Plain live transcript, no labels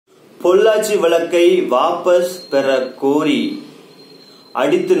பொள்ளாச்சி வழக்கை வாபஸ் பெற கோரி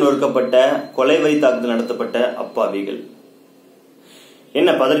அடித்து நொறுக்கப்பட்ட கொலைவரி தாக்குதல் நடத்தப்பட்ட அப்பாவிகள். என்ன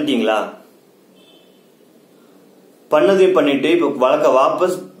பதறிட்டீங்களா? பண்ணதையும் பண்ணிட்டு இப்ப வழக்க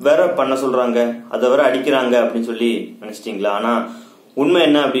வாபஸ் வேற பண்ண சொல்றாங்க, அதை வேற அடிக்கிறாங்க அப்படின்னு சொல்லி நினைச்சிட்டீங்களா? ஆனா உண்மை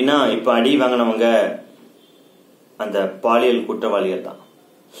என்ன அப்படின்னா, இப்ப அடி வாங்கினவங்க அந்த பாலியல் குற்றவாளிகள் தான்.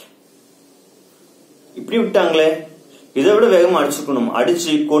 இப்படி விட்டாங்களே, இதை விட வேகமா அடிச்சுக்கணும்.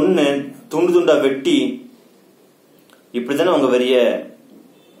 அடிச்சு கொன்னு துண்டு துண்டா வெட்டி இப்படித்தானே உங்க வரிய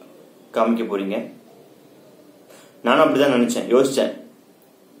காமிக்க போறீங்க? நானும் அப்படிதான் நினைச்சேன், யோசிச்சேன்.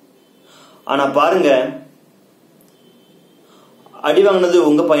 ஆனா பாருங்க, அடி வாங்கினது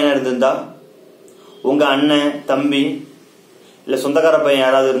உங்க பையனா இருந்திருந்தா, உங்க அண்ணன் தம்பி இல்ல சொந்தக்கார பையன்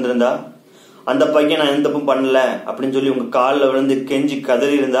யாராவது இருந்திருந்தா, அந்த பையன் நான் எந்த தப்பும் பண்ணல அப்படின்னு சொல்லி உங்க காலில் விழுந்து கெஞ்சி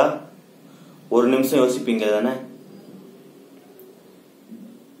கதறி இருந்தா ஒரு நிமிஷம் யோசிப்பீங்க தானே?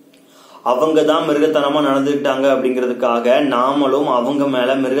 அவங்க தான் மிருகத்தனமா நடந்துக்கிட்டாங்க அப்படிங்கிறதுக்காக நாமளும் அவங்க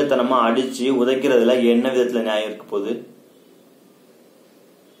மேல மிருகத்தனமா அடிச்சு உதைக்கிறதுல என்ன விதத்துல நியாயம் இருக்க போகுது?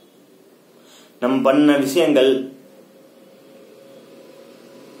 நம்ம பண்ண விஷயங்கள்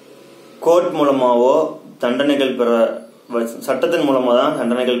கோர்ட் மூலமாவோ தண்டனைகள் பெற, சட்டத்தின் மூலமா தான்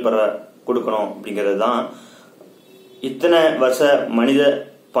தண்டனைகள் பெற கொடுக்கணும் அப்படிங்கிறது தான் இத்தனை வருஷ மனித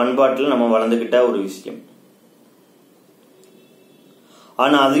பண்பாட்டில் நம்ம வளர்ந்துகிட்ட ஒரு விஷயம்.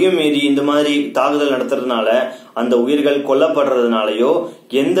 ஆனா அதையும் மீறி இந்த மாதிரி தாக்குதல் நடத்துறதுனால, அந்த உயிர்கள் கொல்லப்படுறதுனாலயோ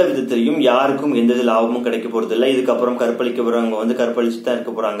எந்த விதத்திலையும் யாருக்கும் எந்த லாபமும் கிடைக்க போறது இல்லை. இதுக்கப்புறம் கற்பழிக்க போறவங்க கற்பழிச்சு தான்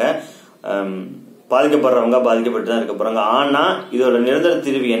இருக்க போறாங்க, பாதிக்கப்படுறவங்க பாதிக்கப்பட்டு தான் இருக்க போறாங்க. ஆனா இதோட நிரந்தர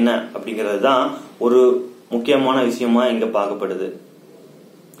தீர்வு என்ன அப்படிங்கிறது தான் ஒரு முக்கியமான விஷயமா இங்க பார்க்கப்படுது.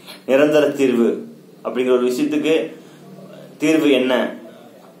 நிரந்தர தீர்வு அப்படிங்கிற ஒரு விஷயத்துக்கு தீர்வு என்ன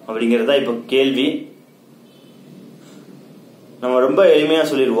அப்படிங்கறதா இப்ப கேள்வி. நம்ம ரொம்ப எளிமையா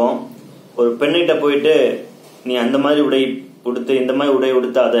சொல்லிடுவோம். ஒரு பெண்ணிட்ட போயிட்டு நீ அந்த மாதிரி உடை உடுத்து, இந்த மாதிரி உடை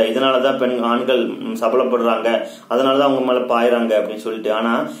உடுத்தாத, இதனாலதான் ஆண்கள் சபலப்படுறாங்க, அதனாலதான் அவங்க மேல பாயிறாங்க அப்படின்னு சொல்லிட்டு.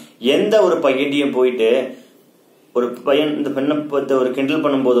 ஆனா எந்த ஒரு பையன்டையும் போயிட்டு ஒரு பையன் இந்த பெண்ணை பத்தி ஒரு கிண்டல்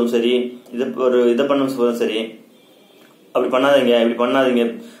பண்ணும் போதும் சரி, இதை பண்ணும் போதும் சரி, அப்படி பண்ணாதீங்க இப்படி பண்ணாதீங்க,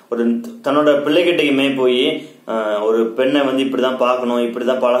 ஒரு தன்னோட பிள்ளைகிட்டையுமே போய் ஒரு பெண்ணை இப்படிதான் பார்க்கணும்,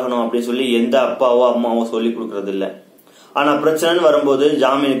 இப்படிதான் பழகணும் அப்படின்னு சொல்லி எந்த அப்பாவோ அம்மாவோ சொல்லி கொடுக்கறது இல்லை. ஆனா பிரச்சனைன்னு வரும்போது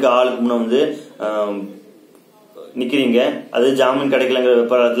ஜாமீனுக்கு ஆளுக்கு முன்ன நிக்கிறீங்க. அது ஜாமீன் கிடைக்கலங்கிற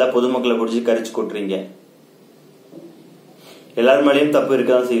விவகாரத்துல பொதுமக்களை பிடிச்சி கரிச்சு கொட்டுறீங்க. எல்லார் மேலேயும் தப்பு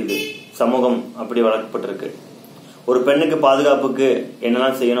இருக்கதான் செய்யுது. சமூகம் அப்படி வளர்க்கப்பட்டிருக்கு. ஒரு பெண்ணுக்கு பாதுகாப்புக்கு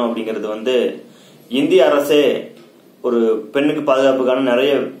என்னெல்லாம் செய்யணும் அப்படிங்கிறது இந்திய அரசே ஒரு பெண்ணுக்கு பாதுகாப்புக்கான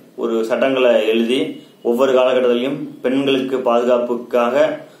நிறைய ஒரு சட்டங்களை எழுதி ஒவ்வொரு காலகட்டத்திலையும் பெண்களுக்கு பாதுகாப்புக்காக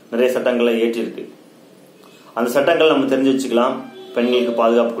நிறைய சட்டங்களை ஏற்றிருக்கு. அந்த சட்டங்கள் நம்ம தெரிஞ்சு வச்சுக்கலாம், பெண்களுக்கு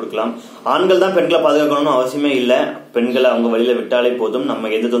பாதுகாப்பு கொடுக்கலாம். ஆண்கள் தான் பெண்களை பாதுகாக்கணும்னு அவசியமே இல்லை. பெண்களை அவங்க வழியில விட்டாலே போதும்,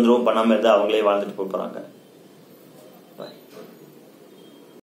 நம்ம எந்த தொந்தரவும் பண்ணாம இருந்தா அவங்களே வாழ்ந்துட்டு போறாங்க.